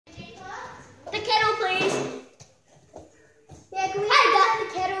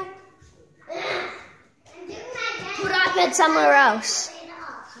iPad somewhere else.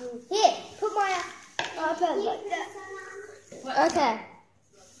 Here, put my iPad like that. Okay.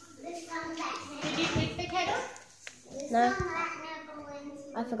 Did you fix the kettle? No,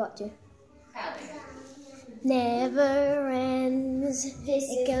 I forgot to. Never ends.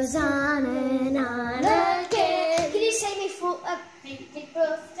 It goes on and on again. Can you say me full up?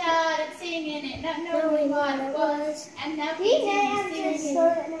 People started singing it, not knowing what it was. And now He named continue it singing so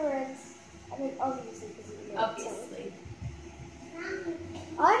it. it never ends. I mean, obviously, because it never ends. Obviously.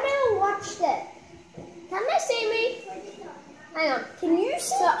 I never watched it. Can they see me? Hang on. Can you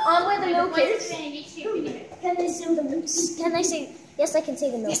see? So I'm where the milk What's is. the name? YouTube video. Can they see the milk? Can they see? Yes, they can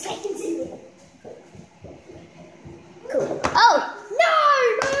see the milk. Yes, I can see the milk. Cool. Oh! No!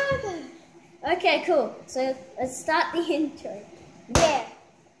 Okay, cool. So let's start the intro. Yeah.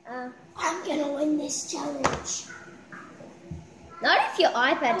 I'm gonna win this challenge. Not if your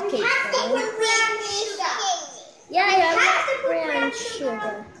iPad keeps going. Yeah, brown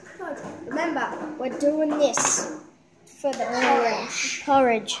sugar. Remember, we're doing this for the porridge.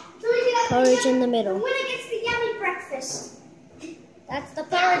 Porridge. Porridge in the middle. The winner gets the yummy breakfast. That's the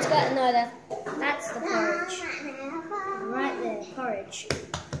porridge. That's the porridge. Right there, porridge.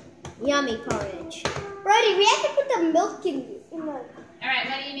 Yummy porridge. Brody, we have to put the milk in the... Alright,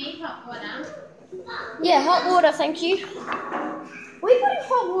 what do you need? Hot water? Yeah, hot water, thank you. We put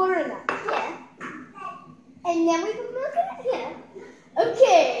hot water in that. Yeah. And then we put milk in it. Yeah.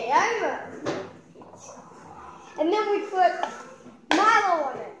 Okay, and then we put Milo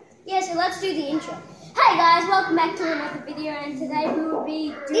on it. Yeah, so let's do the intro. Hey guys, welcome back to another video, and today we will be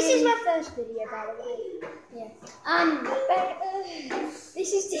doing... This is my first video, by the way. Yeah.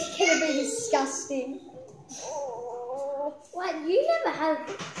 This is just gonna be disgusting. What? You never had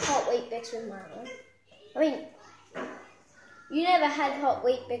hot wheat bix with Milo? I mean, you never had hot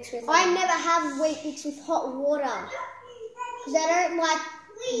wheat bix with... I never have wheat bix with hot water because I don't like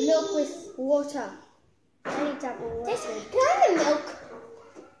milk with water. Any type of water. Can I have the milk?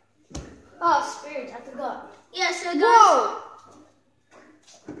 Oh, spirit! I forgot. Yeah, so guys...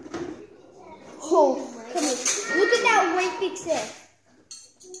 Whoa! Oh, come on. Look at that wheat bix there.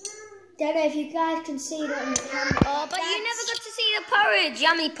 Don't know if you guys can see it on the camera. Oh, but you never got to see the porridge.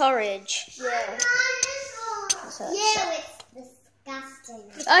 Yummy porridge. Yeah. It's disgusting.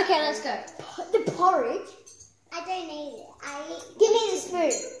 Okay, let's go. The porridge? I don't need it. Give me the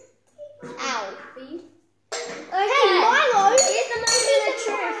spoon. Ow. Okay. Hey, Milo! Here's the moment of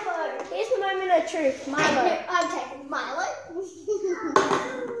truth. Here's the moment of truth. Milo. I'm taking Milo.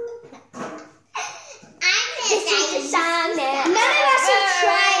 None None of us have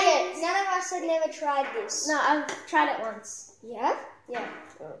tried it. None of us have never tried this. No, I've tried it once. Yeah? Yeah,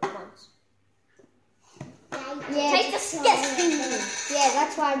 once. Yeah. Tastes disgusting. Yeah,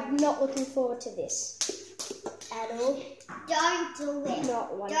 that's why I'm not looking forward to this. At all. Don't do it.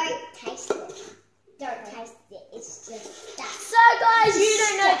 Not one Don't bit. taste it. Don't taste it. It's just that. So guys, you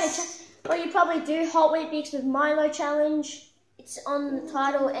don't know well, you probably do hot wheat bix with Milo challenge. It's on the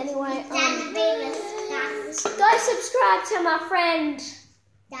title anyway. Go subscribe to my friend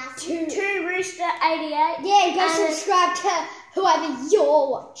Two Rooster 88. Yeah, go And subscribe to whoever you're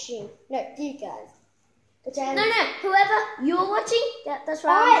watching. No, you guys. No, whoever you're watching, that's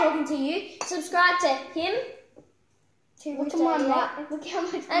right, I'm talking to you. Subscribe to him. Look at my mic. Look how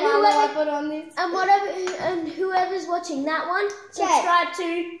much And Milo I put on this. And whoever's watching that one, subscribe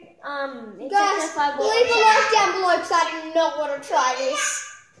to Guys, leave a like down below because I do not want to try this.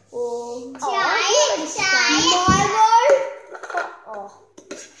 Milo. Oh,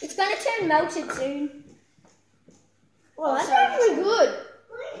 it's gonna turn melted soon. Well, that's actually good.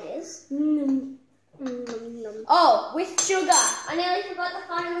 It is. Mm. Oh, with sugar. I nearly forgot the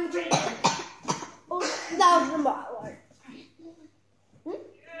final ingredient. That was the Milo.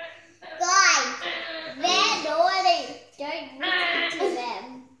 Guys, they're naughty. Don't listen to them.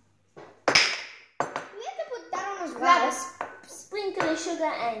 We have to put that on as Grab well. a sprinkle of sugar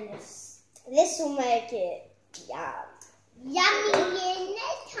and This will make it yum. Yummy in the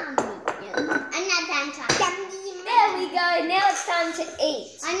tummy. Another time. there we go. Now it's time to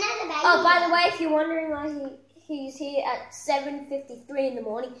eat. Another baby. Oh, by the way, if you're wondering why he's here at 7:53 in the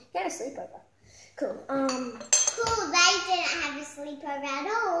morning, he had a sleepover. Cool. Cool, they didn't have a sleepover at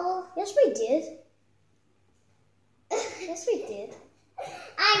all. Yes, we did. Yes, we did.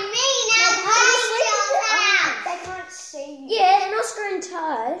 I mean, at Rachel's house. They can't see you. Yeah, and Oscar and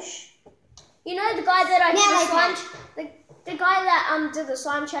Taj. You know the guy that I did the slime, the guy that did the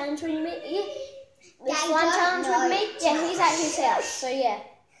slime challenge with me. Yeah, the slime challenge with me. Yeah, he's at his house. So yeah.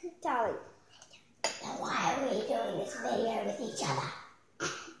 Tally. Why are we doing this video with each other?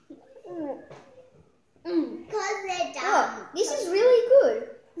 Because they're dumb. Oh, this is really good.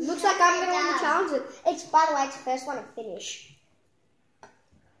 Looks like I'm going to win the challenge. It's, by the way, it's the first one to finish.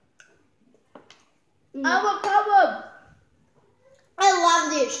 Avocado. I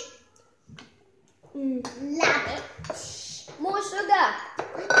love this. Love it. More sugar.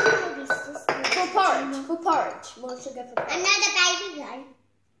 For porridge. For porridge. More sugar for porridge. Another baby guy.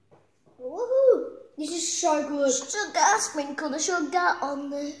 Woohoo! This is so good. Sugar. Sprinkle the sugar on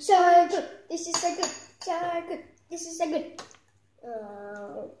the... So good. This is so good. So good. This is so good. I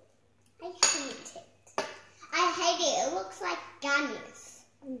hate it. I hate it. It looks like gummies.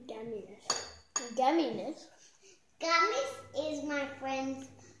 Gumminess. Gumminess. Gummies is my friend's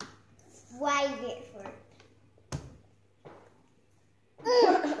favorite fruit.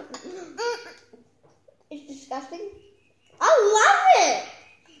 It's disgusting. I love it.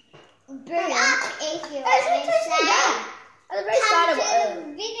 Bring up if you It's want to tasty. say. At the very start of Come it. to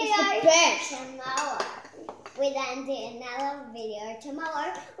the video It's the best. tomorrow. We're going to do another video tomorrow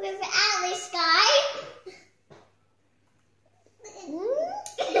with Alice, guys.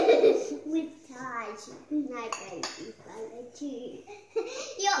 With Taj, my baby brother too.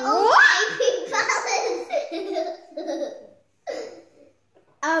 Your old baby brothers.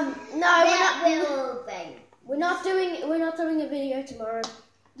 No, We're not we're not doing a video tomorrow.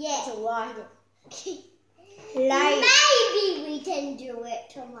 Yeah. It's a lie. Maybe we can do it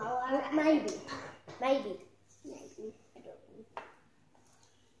tomorrow. Maybe. Maybe.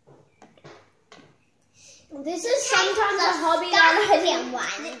 This is sometimes a hobby that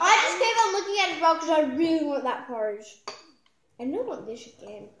I just keep on looking at it as well because I really want that porridge. And I want this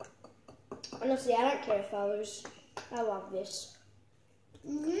again. Honestly, I don't care if I lose. I love this. I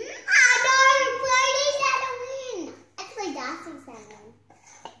know, Brody's gonna win. Actually, Darcy's gonna win.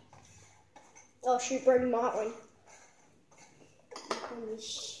 Oh shoot, Brody might win.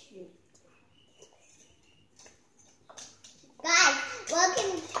 Shoot. Guys,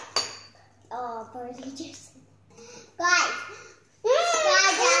 welcome. Oh, Brody just. Guys,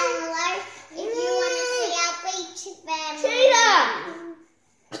 subscribe down below if you want to see our beach family.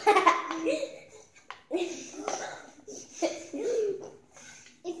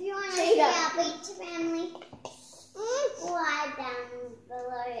 If you want to see our beach family, subscribe down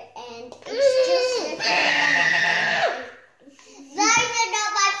below, and it's just those are not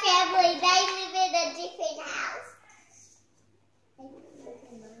my family. They live in a different house.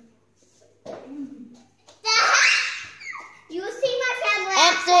 You will see my family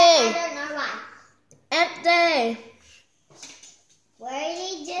outside. I don't know why. Empty. Where did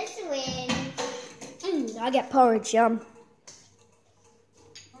he just win? I get porridge, yum.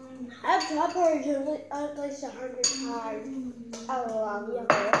 I've tried porridge at least 100 times. I love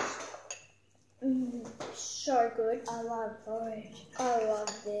this. So good. I love porridge. I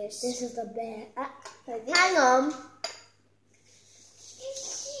love this. This is the best. Hang on.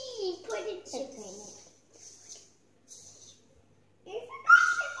 Put a chip in it.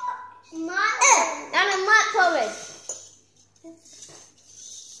 And a nut porridge.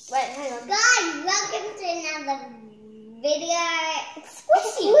 Wait, hang on. Guys, welcome to another video.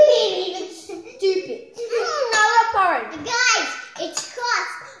 Squishy. Stupid. Another porridge. Guys, it's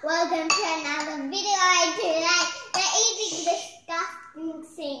Cross. Welcome to another video today. They're eating disgusting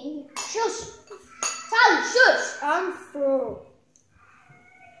thing. Shush. Charlie, shush. I'm full.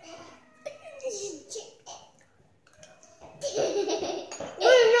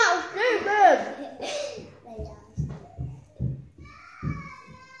 You're not stupid.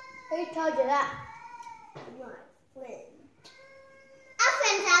 Who told you that? Our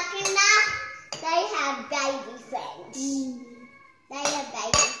friends are Kinder. They have baby friends. They have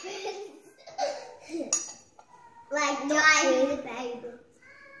baby friends. Like driving the baby.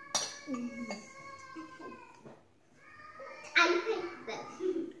 I hate them.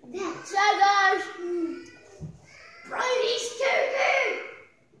 So guys, Brody's cuckoo.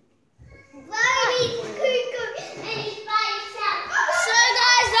 Brody's cuckoo and he's by himself. So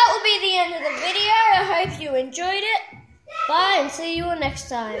guys, that will be the end of the video. I hope you enjoyed it. Bye and see you all next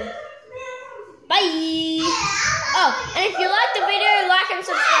time. Bye. Oh, and if you like the video, like and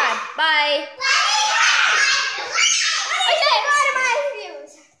subscribe. Bye. Okay. Bye to my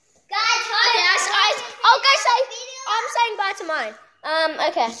viewers. Guys, I'll go say. I'm saying bye to mine.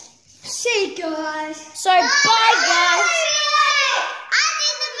 Okay. See you guys. So bye, guys. I'm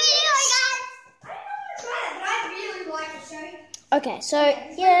in the video, guys. I really like the show. Okay, so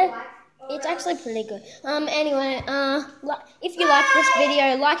yeah, it's actually pretty good. Anyway, if you like this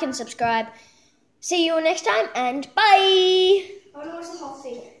video, like and subscribe. See you all next time, and bye. I want to watch the whole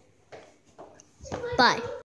thing. Bye.